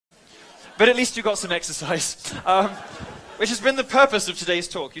But at least you got some exercise. Which has been the purpose of today's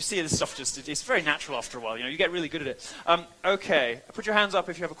talk. You see, this stuff it's very natural after a while. You know, you get really good at it. Okay, put your hands up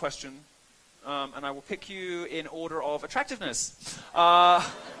if you have a question, and I will pick you in order of attractiveness.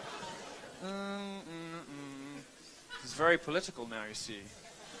 It's very political now, you see.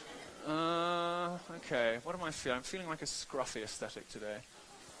 Okay, what am I feeling? I'm feeling like a scruffy aesthetic today.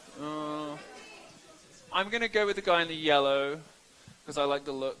 I'm going to go with the guy in the yellow, because I like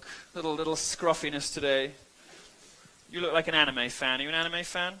the look. Little scruffiness today. You look like an anime fan. Are you an anime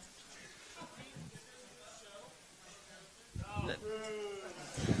fan?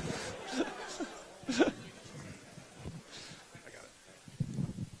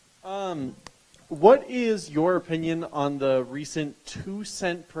 What is your opinion on the recent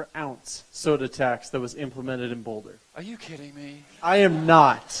 2-cent per ounce soda tax that was implemented in Boulder? Are you kidding me? I am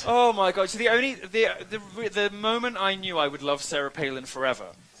not. Oh my God! So the moment I knew I would love Sarah Palin forever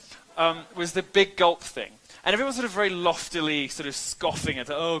was the big gulp thing. And everyone's sort of very loftily sort of scoffing at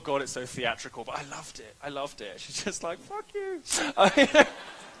it. Oh, God, it's so theatrical. But I loved it. I loved it. She's just like, fuck you.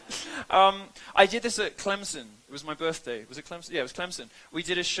 I did this at Clemson. It was my birthday. Was it Clemson? Yeah, it was Clemson. We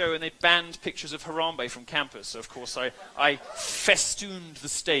did a show, and they banned pictures of Harambe from campus. So, of course, I festooned the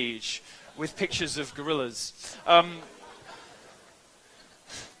stage with pictures of gorillas.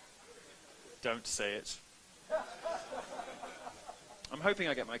 Don't say it. I'm hoping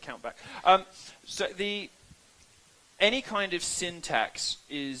I get my account back. Any kind of sin tax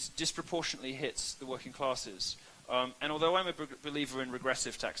disproportionately hits the working classes. And although I'm a believer in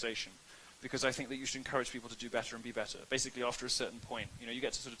regressive taxation, because I think that you should encourage people to do better and be better. Basically, after a certain point, you know, you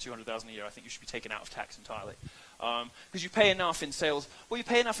get to sort of 200,000 a year, I think you should be taken out of tax entirely. Because you pay enough in sales, you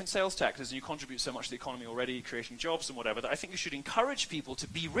pay enough in sales taxes and you contribute so much to the economy already, creating jobs and whatever, that I think you should encourage people to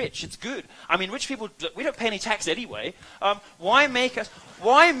be rich. It's good. I mean, rich people, we don't pay any tax anyway. Why make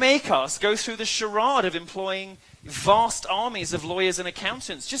us go through the charade of employing vast armies of lawyers and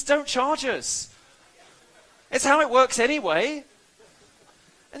accountants? Just don't charge us. It's how it works anyway.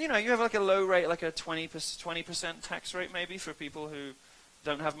 And you know, you have like a low rate, like a 20% tax rate maybe for people who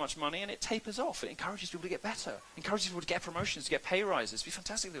don't have much money, and it tapers off. It encourages people to get better. Encourages people to get promotions, to get pay rises. It'd be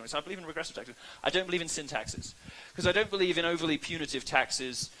fantastic. So I believe in regressive taxes. I don't believe in sin taxes. Because I don't believe in overly punitive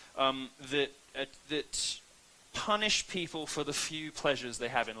taxes that punish people for the few pleasures they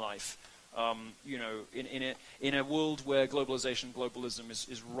have in life. You know, in a world where globalism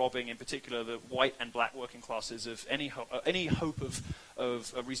is robbing, in particular, the white and black working classes of any hope of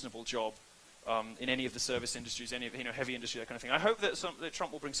a reasonable job in any of the service industries, any of heavy industry, that kind of thing. I hope that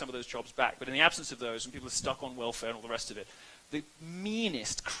Trump will bring some of those jobs back. But in the absence of those, and people are stuck on welfare and all the rest of it, the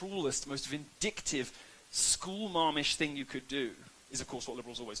meanest, cruelest, most vindictive, school-marmish thing you could do is, of course, what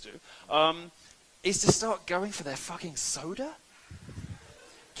liberals always do, is to start going for their fucking soda.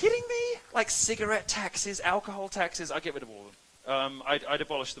 Kidding me? Like cigarette taxes, alcohol taxes, I'd get rid of all of them. I'd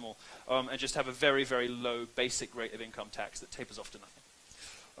abolish them all and just have a very, very low basic rate of income tax that tapers off to nothing.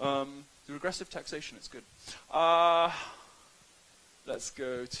 The regressive taxation, it's good. Let's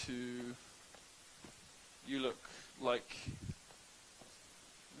go to... You look like...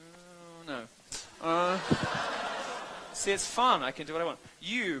 no. See, it's fun. I can do what I want.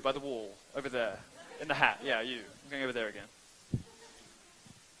 You, by the wall, over there, in the hat. Yeah, you. I'm going over there again.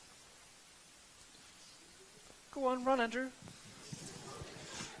 Go on, run, Andrew.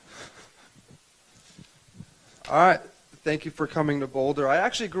 All right. Thank you for coming to Boulder. I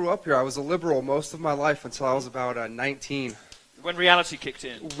actually grew up here. I was a liberal most of my life until I was about 19. When reality kicked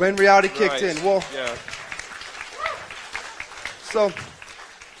in. When reality kicked in. Well, yeah. So,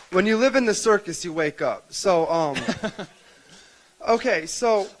 when you live in the circus, you wake up. So, okay,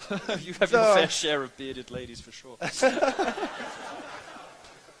 so... You have your fair share of bearded ladies, for sure.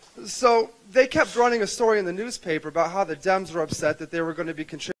 So, they kept running a story in the newspaper about how the Dems were upset that they were going to be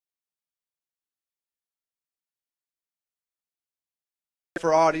contributing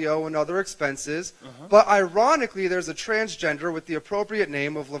for audio and other expenses. But ironically, there's a transgender with the appropriate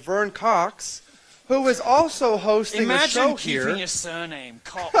name of Laverne Cox, who is also hosting a show here. Imagine keeping your surname,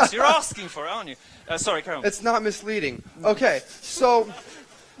 Cox. You're asking for it, aren't you? Sorry, Carol. It's not misleading. Okay, so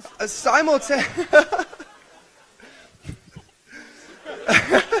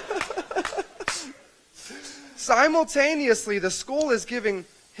simultaneously, the school is giving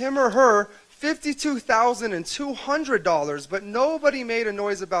him or her $52,200, but nobody made a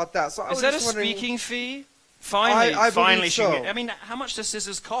noise about that. So I was Is that a just wondering, speaking fee? Finally, I finally, believe so. I mean, how much does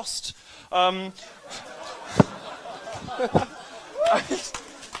scissors cost? At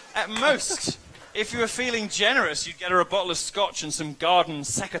most, If you were feeling generous, you'd get her a bottle of scotch and some garden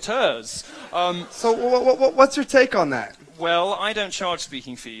secateurs. So what's your take on that? Well, I don't charge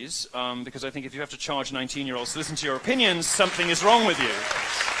speaking fees, because I think if you have to charge 19-year-olds to listen to your opinions, something is wrong with you.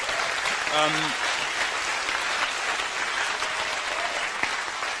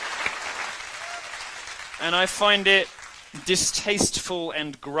 And I find it distasteful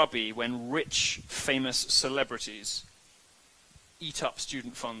and grubby when rich, famous celebrities eat up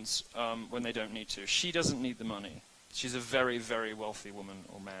student funds when they don't need to. She doesn't need the money. She's a very, very wealthy woman,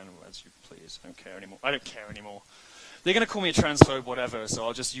 or man, or as you please. I don't care anymore. I don't care anymore. They're going to call me a transphobe, whatever, so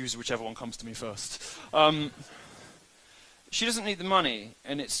I'll just use whichever one comes to me first. She doesn't need the money,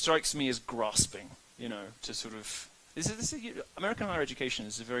 and it strikes me as grasping, you know, to sort of... American higher education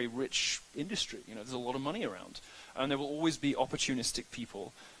is a very rich industry. You know, there's a lot of money around. And there will always be opportunistic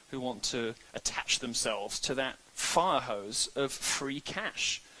people who want to attach themselves to that fire hose of free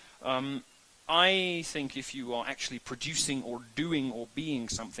cash. I think if you are actually producing or doing or being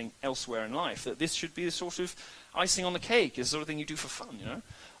something elsewhere in life, that this should be the sort of icing on the cake, is the sort of thing you do for fun, you know?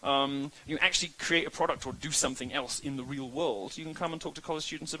 You actually create a product or do something else in the real world. You can come and talk to college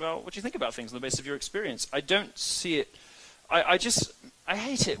students about what you think about things on the basis of your experience. I don't see it... I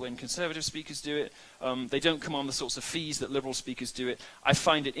hate it when conservative speakers do it. They don't command the sorts of fees that liberal speakers do it. I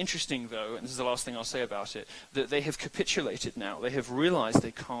find it interesting, though, and this is the last thing I'll say about it, that they have capitulated now. They have realized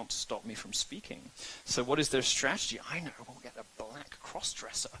they can't stop me from speaking. So what is their strategy? I know, we'll get a black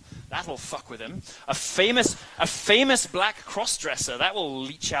cross-dresser. That'll fuck with him. A famous black cross-dresser. That will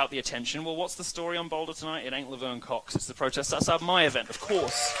leech out the attention. Well, what's the story on Boulder tonight? It ain't Laverne Cox. It's the protest outside my event, of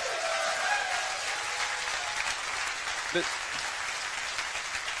course.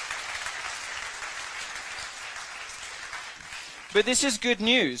 But this is good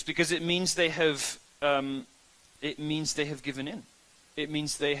news, because it means they have given in. It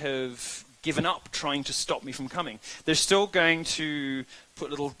means they have given up trying to stop me from coming. They're still going to put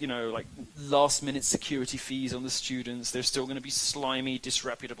little, you know, like last-minute security fees on the students. They're still going to be slimy,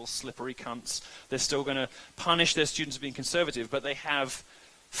 disreputable, slippery cunts. They're still going to punish their students for being conservative, but they have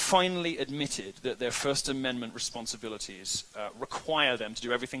finally admitted that their First Amendment responsibilities require them to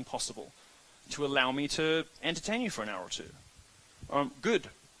do everything possible to allow me to entertain you for an hour or two. Good.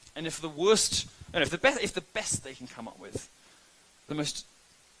 And if the worst, and if the best they can come up with, the most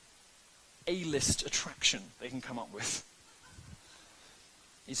A-list attraction they can come up with,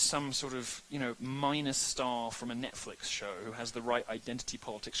 is some sort of, you know, minor star from a Netflix show who has the right identity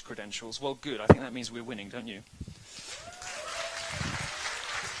politics credentials, well, good. I think that means we're winning, don't you?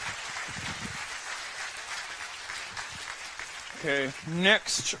 Okay,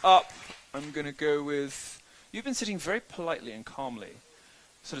 next up, I'm going to go with... You've been sitting very politely and calmly,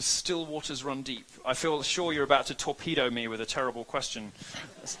 sort of still waters run deep. I feel sure you're about to torpedo me with a terrible question,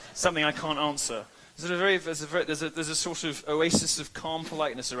 something I can't answer. There's a sort of oasis of calm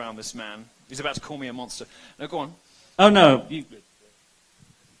politeness around this man. He's about to call me a monster. No, go on. Oh, no. You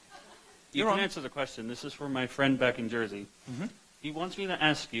You're can on. answer the question. This is for my friend back in Jersey. Mm-hmm. He wants me to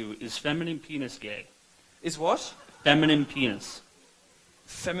ask you, is feminine penis gay? Is what? Feminine penis.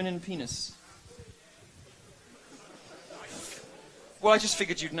 Feminine penis. Well, I just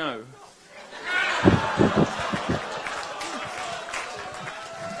figured you'd know.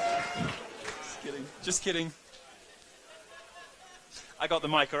 Just kidding. Just kidding. I got the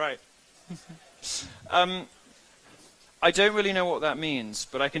mic, all right. I don't really know what that means,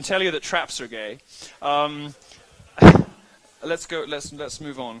 but I can tell you that traps are gay. Let's go. Let's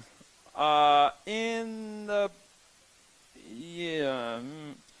move on. Yeah,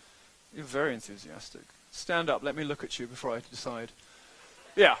 you're very enthusiastic. Stand up. Let me look at you before I decide.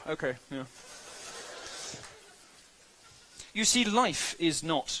 Yeah. Okay. Yeah. You see, life is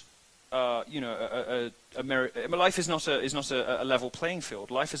not, life is not a level playing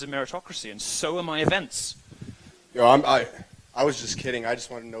field. Life is a meritocracy, and so are my events. Yo, I was just kidding. I just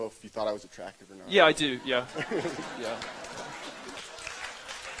wanted to know if you thought I was attractive or not. Yeah, I do. Yeah. Yeah.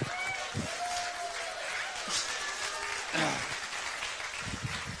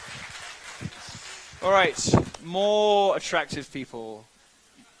 All right, more attractive people.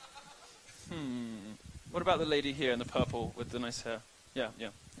 What about the lady here in the purple with the nice hair? Yeah.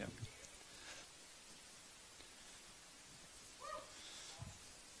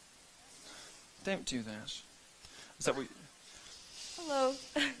 Don't do that. Is that what? Hello.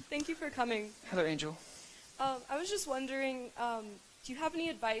 Thank you for coming. Hello, Angel. I was just wondering, do you have any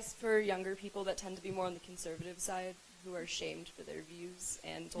advice for younger people that tend to be more on the conservative side, who are shamed for their views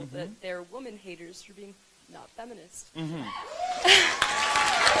and told that they're woman haters for being not feminist?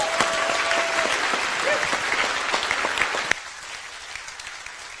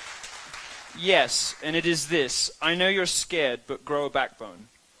 Yes, and it is this. I know you're scared, but grow a backbone.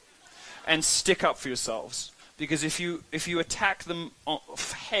 And stick up for yourselves. Because if you attack them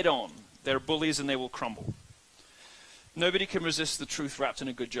head on, they're bullies and they will crumble. Nobody can resist the truth wrapped in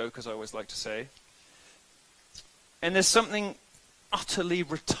a good joke, as I always like to say. And there's something utterly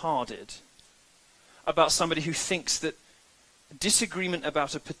retarded about somebody who thinks that disagreement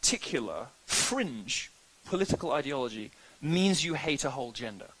about a particular fringe political ideology means you hate a whole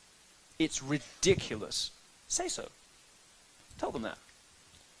gender. It's ridiculous. Say so. Tell them that.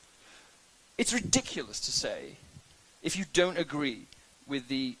 It's ridiculous to say, if you don't agree with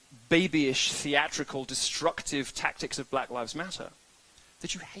the babyish, theatrical, destructive tactics of Black Lives Matter,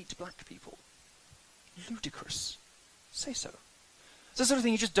 that you hate black people. Ludicrous. Say so. It's the sort of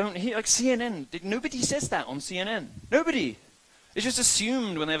thing you just don't hear. Like CNN, nobody says that on CNN. Nobody. It's just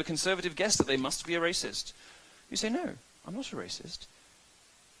assumed when they have a conservative guest that they must be a racist. You say, no, I'm not a racist.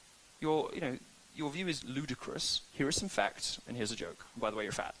 Your view is ludicrous. Here are some facts, and here's a joke. By the way,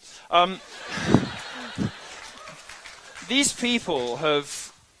 you're fat. These people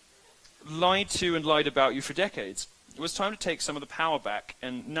have lied to and lied about you for decades. It was time to take some of the power back,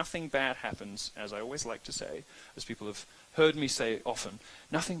 and nothing bad happens, as I always like to say, as people have heard me say often,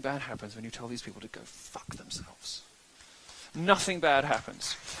 nothing bad happens when you tell these people to go fuck themselves. Nothing bad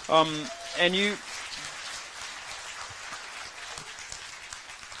happens. And you...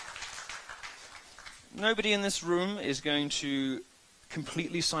 Nobody in this room is going to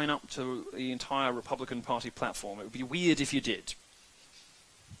completely sign up to the entire Republican Party platform. It would be weird if you did.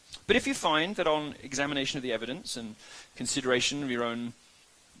 But if you find that on examination of the evidence and consideration of your own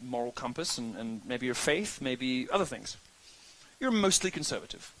moral compass and maybe your faith, maybe other things, you're mostly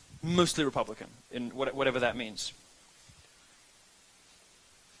conservative, mostly Republican, in whatever that means.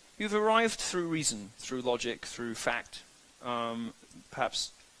 You've arrived through reason, through logic, through fact,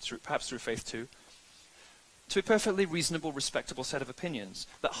 perhaps through faith too, to a perfectly reasonable, respectable set of opinions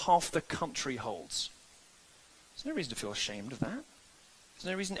that half the country holds. There's no reason to feel ashamed of that. There's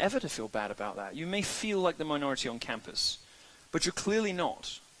no reason ever to feel bad about that. You may feel like the minority on campus, but you're clearly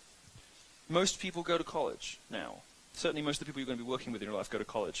not. Most people go to college now. Certainly most of the people you're going to be working with in your life go to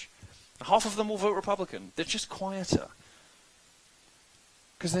college. Half of them will vote Republican. They're just quieter.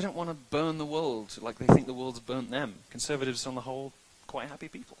 Because they don't want to burn the world like they think the world's burnt them. Conservatives, on the whole, quite happy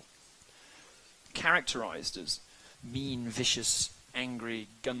people. Characterized as mean, vicious, angry,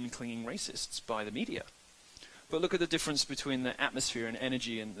 gun-clinging racists by the media. But look at the difference between the atmosphere and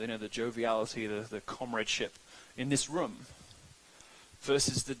energy and the joviality, the comradeship in this room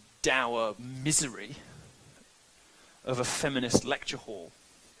versus the dour misery of a feminist lecture hall.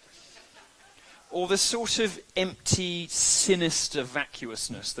 Or the sort of empty, sinister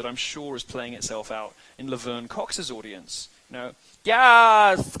vacuousness that I'm sure is playing itself out in Laverne Cox's audience. You know,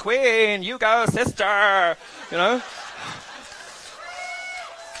 yes, queen, you go, sister, you know.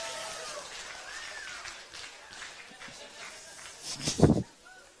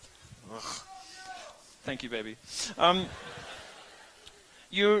 Thank you, baby.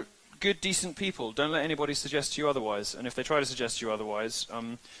 You're good, decent people. Don't let anybody suggest to you otherwise. And if they try to suggest to you otherwise,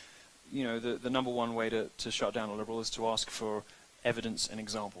 you know, the number one way to shut down a liberal is to ask for evidence and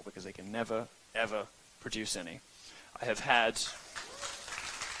example, because they can never, ever produce any. I have had...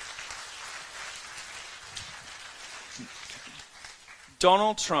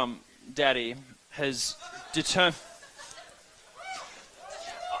 Donald Trump, Daddy, has determined...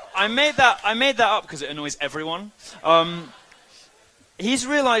 I made that up because it annoys everyone. He's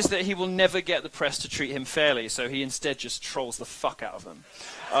realized that he will never get the press to treat him fairly, so he instead just trolls the fuck out of them.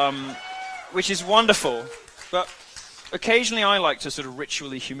 Which is wonderful. But occasionally I like to sort of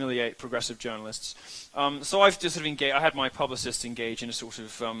ritually humiliate progressive journalists. So I've just sort of engaged, I had my publicist engage in a sort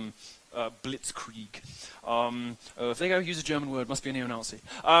of blitzkrieg. If they go use a German word, must be a neo-Nazi.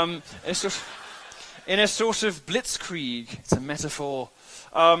 In a sort of blitzkrieg, it's a metaphor,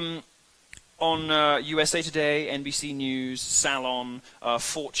 on USA Today, NBC News, Salon,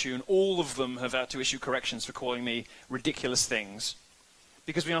 Fortune, all of them have had to issue corrections for calling me ridiculous things.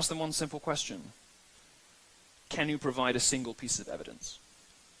 Because we asked them one simple question. Can you provide a single piece of evidence?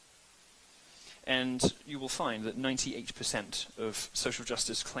 And you will find that 98% of social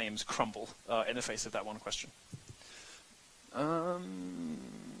justice claims crumble in the face of that one question.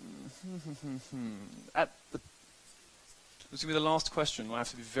 This will be the last question. We'll have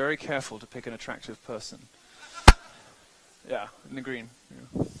to be very careful to pick an attractive person. Yeah, in the green.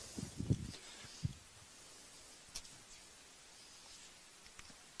 Yeah.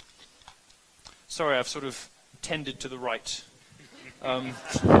 Sorry, I've sort of tended to the right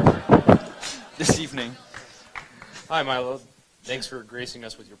this evening. Hi, Milo. Thanks for gracing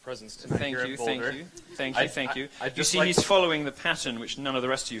us with your presence tonight Thank here you, in Boulder. thank you. I'd You just see, like he's to- following the pattern which none of the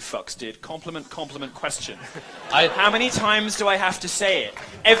rest of you fucks did. Compliment, compliment, question. I- How many times do I have to say it?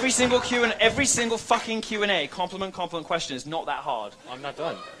 Every single fucking Q&A, compliment, compliment, question is not that hard. I'm not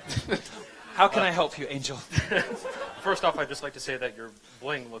done. How can I help you, Angel? First off, I'd just like to say that your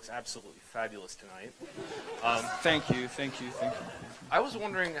bling looks absolutely fabulous tonight. Thank you. I was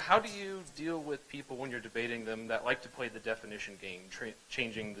wondering, how do you deal with people when you're debating them that like to play the definition game,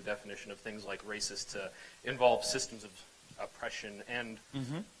 changing the definition of things like racist to involve systems of oppression and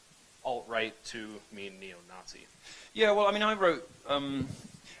alt-right to mean neo-Nazi? Yeah, well, I mean, I wrote,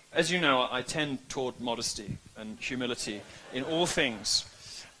 as you know, I tend toward modesty and humility in all things.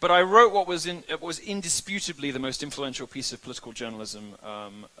 But I wrote what was indisputably the most influential piece of political journalism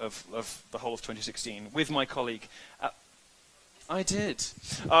of the whole of 2016 with my colleague. I did.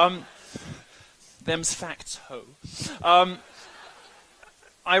 Them's facts, ho.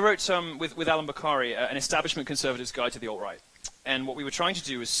 I wrote with Alan Bakari, an establishment conservative's guide to the alt-right. And what we were trying to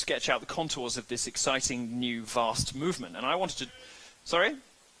do was sketch out the contours of this exciting, new, vast movement. And I wanted to... Sorry?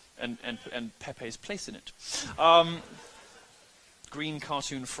 And Pepe's place in it. Green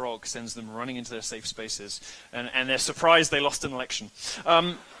cartoon frog sends them running into their safe spaces, and they're surprised they lost an election.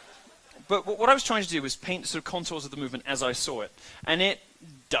 But what I was trying to do was paint sort of contours of the movement as I saw it. And it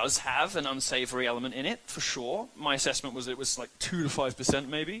does have an unsavory element in it, for sure. My assessment was it was like 2 to 5%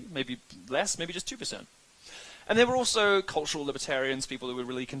 maybe less, maybe just 2%. And there were also cultural libertarians, people who were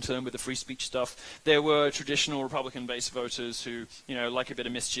really concerned with the free speech stuff. There were traditional Republican-based voters who, you know, like a bit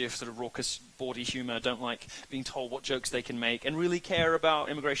of mischief, sort of raucous, bawdy humor, don't like being told what jokes they can make, and really care about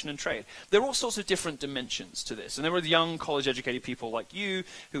immigration and trade. There are all sorts of different dimensions to this. And there were young, college-educated people like you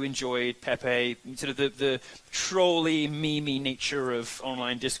who enjoyed Pepe, sort of the trolly, memey nature of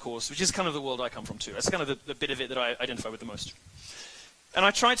online discourse, which is kind of the world I come from too. That's kind of the bit of it that I identify with the most. And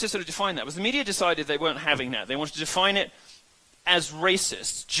I tried to sort of define that, but the media decided they weren't having that. They wanted to define it as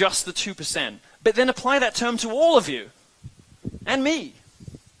racist, just the 2%, but then apply that term to all of you, and me.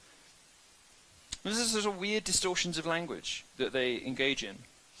 This is sort of weird distortions of language that they engage in.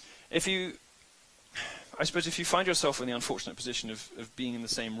 I suppose if you find yourself in the unfortunate position of being in the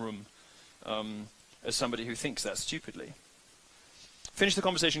same room as somebody who thinks that stupidly, finish the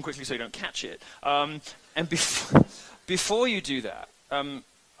conversation quickly so you don't catch it. And before you do that,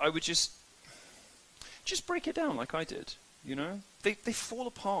 I would just break it down like I did, you know? They fall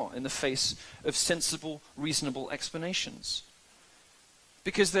apart in the face of sensible, reasonable explanations.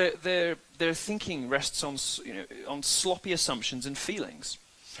 Because their thinking rests on, you know, on sloppy assumptions and feelings.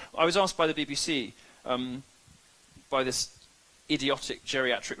 I was asked by the BBC, by this idiotic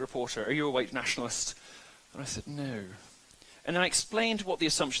geriatric reporter, "Are you a white nationalist?" And I said, "No." And then I explained what the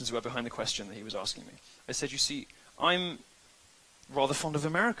assumptions were behind the question that he was asking me. I said, "You see, I'm rather fond of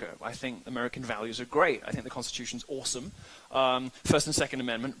America. I think American values are great. I think the Constitution's awesome. First and Second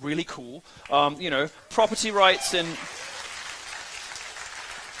Amendment, really cool. You know, property rights and...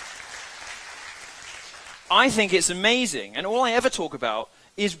 I think it's amazing, and all I ever talk about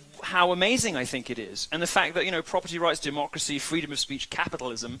is how amazing I think it is. And the fact that, you know, property rights, democracy, freedom of speech,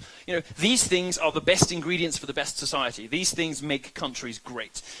 capitalism, you know, these things are the best ingredients for the best society. These things make countries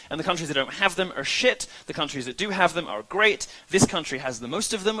great. And the countries that don't have them are shit. The countries that do have them are great. This country has the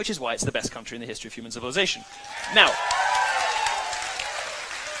most of them, which is why it's the best country in the history of human civilization." Now,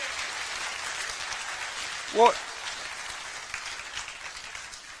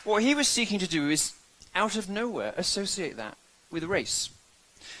 what he was seeking to do is, out of nowhere, associate that with race,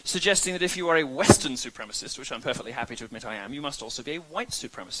 suggesting that if you are a Western supremacist, which I'm perfectly happy to admit I am, you must also be a white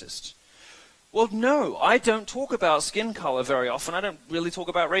supremacist. Well, no, I don't talk about skin color very often. I don't really talk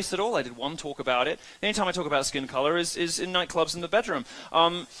about race at all. I did one talk about it. The only time I talk about skin color is in nightclubs in the bedroom.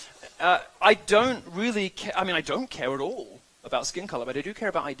 I don't really care. I mean, I don't care at all about skin color, but I do care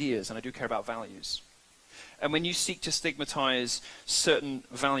about ideas, and I do care about values. And when you seek to stigmatize certain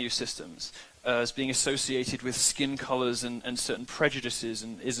value systems as being associated with skin colors and certain prejudices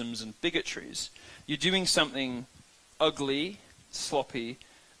and isms and bigotries, you're doing something ugly, sloppy,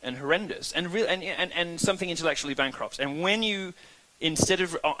 and horrendous, and something intellectually bankrupt. And when you, instead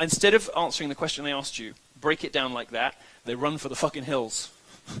of answering the question they asked you, break it down like that, they run for the fucking hills.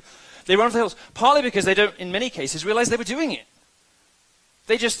 They run for the hills, partly because they don't, in many cases, realize they were doing it.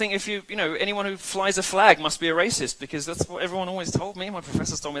 They just think if you know, anyone who flies a flag must be a racist, because that's what everyone always told me. My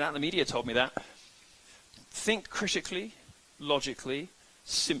professors told me that, and the media told me that. Think critically, logically,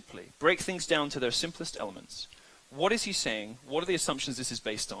 simply. Break things down to their simplest elements. What is he saying? What are the assumptions this is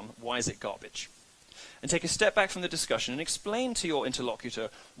based on? Why is it garbage? And take a step back from the discussion and explain to your interlocutor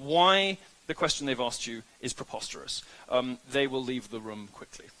why the question they've asked you is preposterous. They will leave the room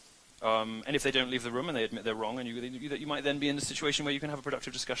quickly. And if they don't leave the room and they admit they're wrong, and you might then be in a situation where you can have a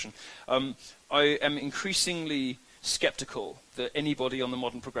productive discussion. I am increasingly skeptical that anybody on the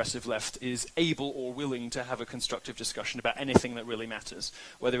modern progressive left is able or willing to have a constructive discussion about anything that really matters,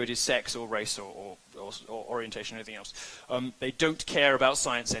 whether it is sex or race or orientation or anything else. They don't care about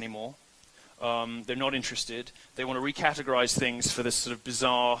science anymore. They're not interested. They want to recategorize things for this sort of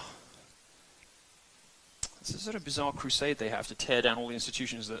bizarre... It's a sort of bizarre crusade they have to tear down all the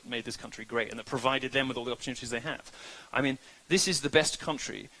institutions that made this country great and that provided them with all the opportunities they have. I mean, this is the best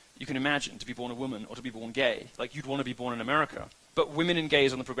country you can imagine to be born a woman or to be born gay. Like, you'd want to be born in America. But women and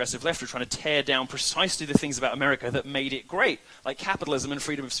gays on the progressive left are trying to tear down precisely the things about America that made it great, like capitalism and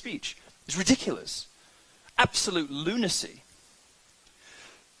freedom of speech. It's ridiculous. Absolute lunacy.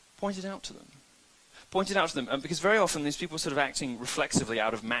 Point it out to them. Point it out to them. Because very often these people are sort of acting reflexively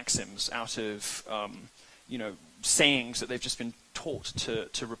out of maxims, out of... sayings that they've just been taught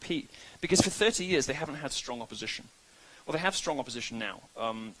to repeat. Because for 30 years, they haven't had strong opposition. Well, they have strong opposition now.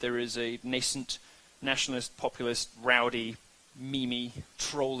 There is a nascent nationalist, populist, rowdy, memey,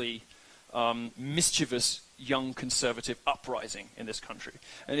 trolly, mischievous young conservative uprising in this country.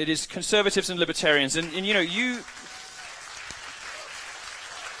 And it is conservatives and libertarians. And you know,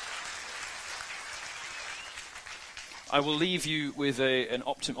 I will leave you with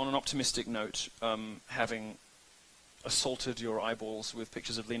on an optimistic note, having assaulted your eyeballs with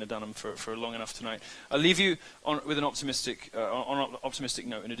pictures of Lena Dunham for long enough tonight. I'll leave you with an optimistic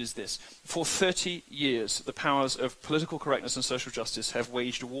note, and it is this. For 30 years, the powers of political correctness and social justice have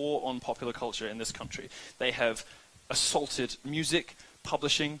waged war on popular culture in this country. They have assaulted music,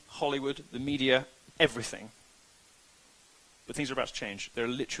 publishing, Hollywood, the media, everything. But things are about to change. They're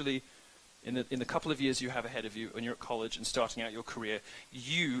literally... In the couple of years you have ahead of you when you're at college and starting out your career,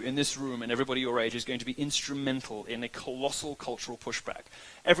 you in this room and everybody your age is going to be instrumental in a colossal cultural pushback.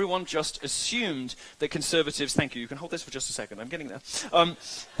 Everyone just assumed that conservatives... Thank you. You can hold this for just a second. I'm getting there.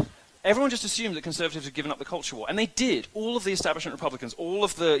 Everyone just assumed that conservatives had given up the culture war. And they did. All of the establishment Republicans, all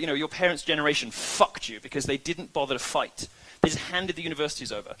of the, your parents' generation fucked you because they didn't bother to fight. They just handed the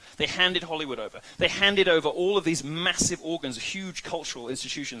universities over. They handed Hollywood over. They handed over all of these massive organs, huge cultural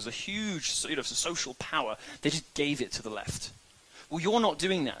institutions, a huge social power. They just gave it to the left. Well, you're not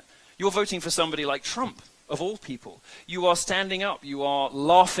doing that. You're voting for somebody like Trump, of all people. You are standing up. You are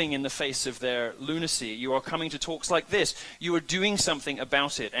laughing in the face of their lunacy. You are coming to talks like this. You are doing something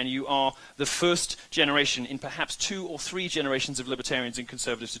about it, and you are the first generation in perhaps 2 or 3 generations of libertarians and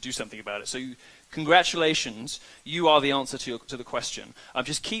conservatives to do something about it. So congratulations. You are the answer to the question.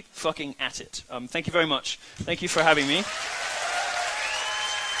 Just keep fucking at it. Thank you very much. Thank you for having me.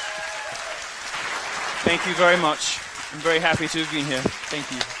 Thank you very much. I'm very happy to have been here.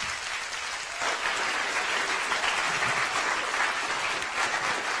 Thank you.